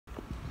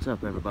What's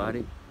up,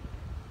 everybody?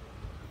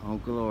 Oh,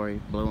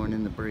 Glory, blowing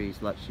in the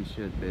breeze like she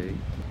should be.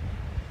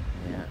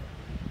 Yeah.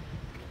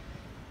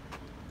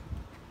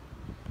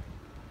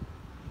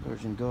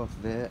 Persian Gulf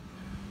Vet,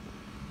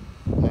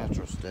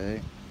 natural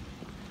state.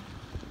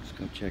 Let's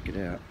go check it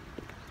out.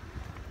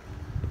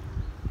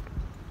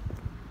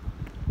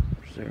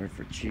 Reserved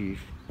for Chief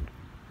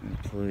and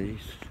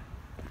Police.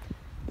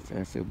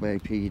 Fairfield Bay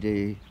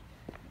PD.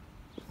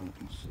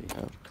 Let's see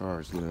how the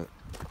cars look.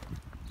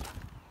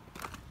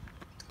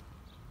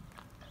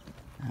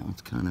 That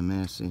one's kind of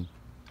messy.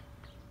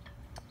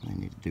 I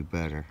need to do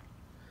better.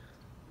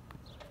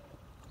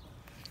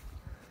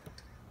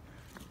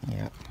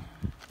 Yep.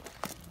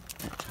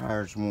 That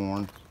tire's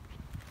worn.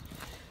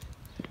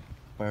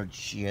 Bird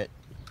shit.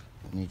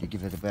 I need to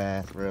give it a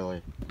bath,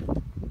 really.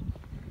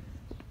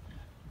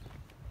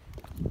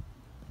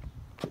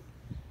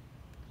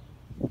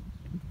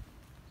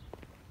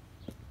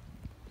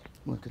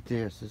 Look at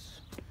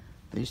this.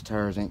 These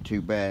tires ain't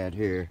too bad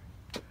here.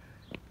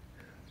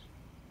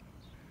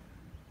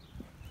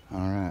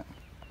 Alright.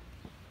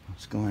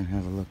 Let's go and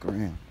have a look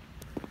around.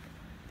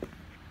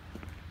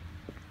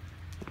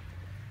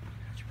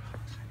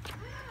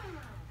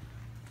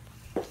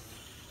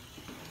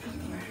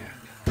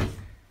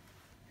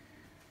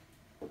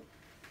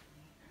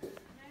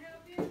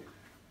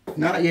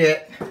 Not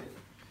yet.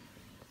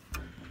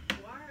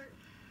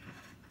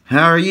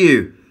 How are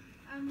you?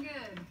 I'm good.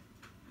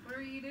 What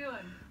are you doing?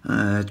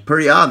 It's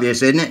pretty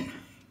obvious, isn't it?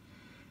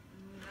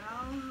 No.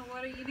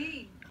 What do you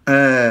need?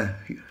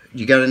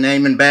 You got a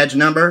name and badge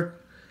number?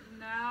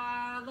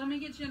 No. Let me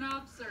get you an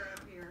officer up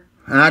here.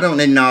 I don't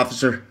need an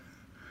officer.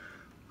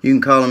 You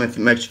can call him if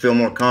it makes you feel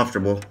more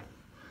comfortable.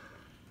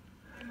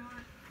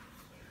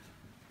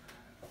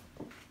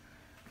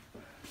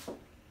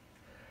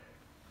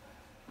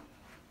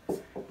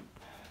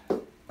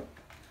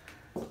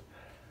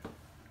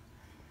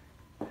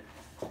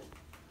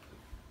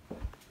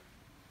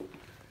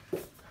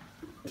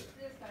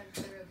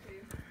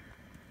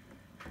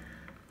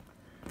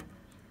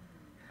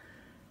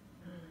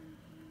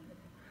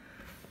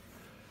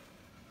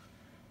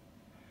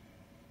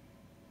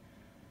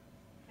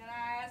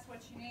 What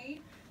you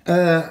need?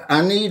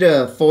 I need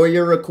a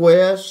FOIA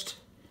request.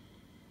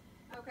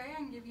 Okay, I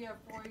can give you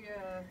a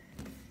FOIA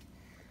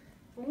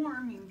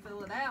form. You can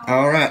fill it out.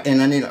 All right,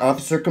 and I need an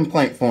officer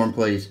complaint form,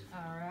 please.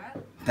 All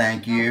right.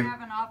 Thank I you. don't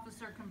have an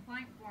officer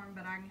complaint form,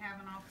 but I can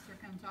have an officer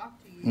come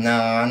talk to you. No,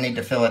 I need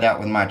to fill it out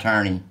with my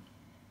attorney.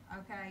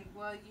 Okay,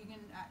 well, you can.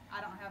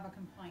 I don't have a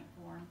complaint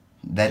form.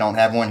 They don't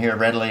have one here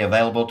readily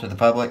available to the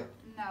public?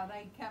 No,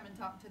 they come and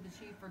talk to the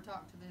chief or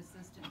talk to the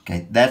assistant.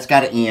 Okay, that's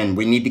got to end.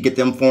 We need to get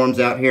them forms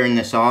out here in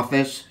this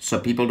office so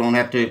people don't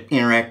have to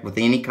interact with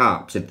any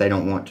cops if they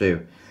don't want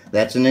to.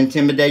 That's an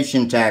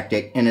intimidation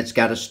tactic, and it's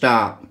got to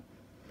stop.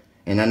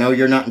 And I know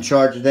you're not in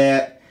charge of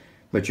that,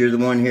 but you're the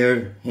one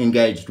here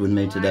engaged with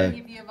me today. I can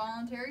give you a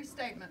voluntary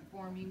statement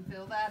form. You can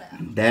fill that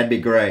out. That'd be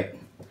great.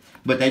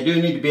 But they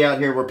do need to be out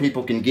here where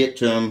people can get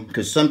to them,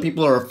 because some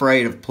people are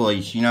afraid of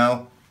police, you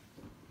know?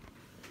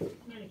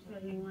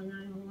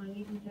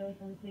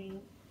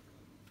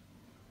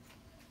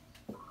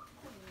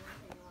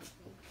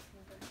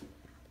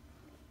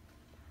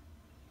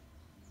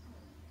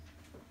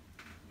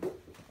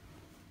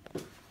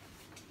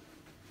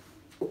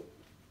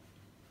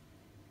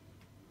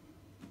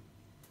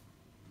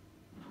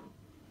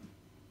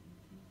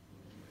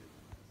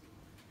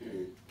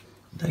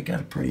 They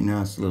got a pretty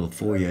nice little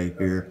foyer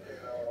here.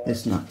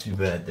 It's not too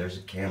bad. There's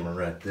a camera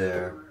right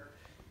there.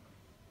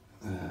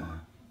 There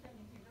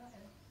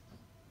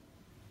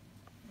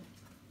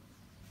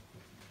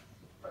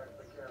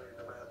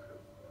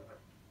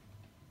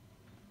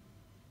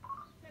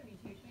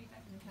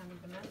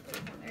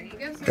you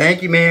go, sir.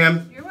 Thank you,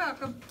 ma'am. You're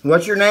welcome.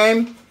 What's your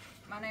name?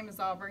 My name is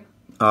Aubrey.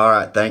 All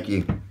right, thank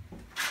you.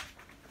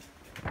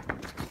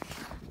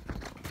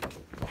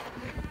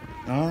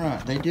 All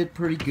right, they did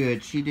pretty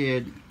good. She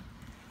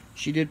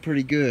did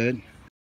pretty good.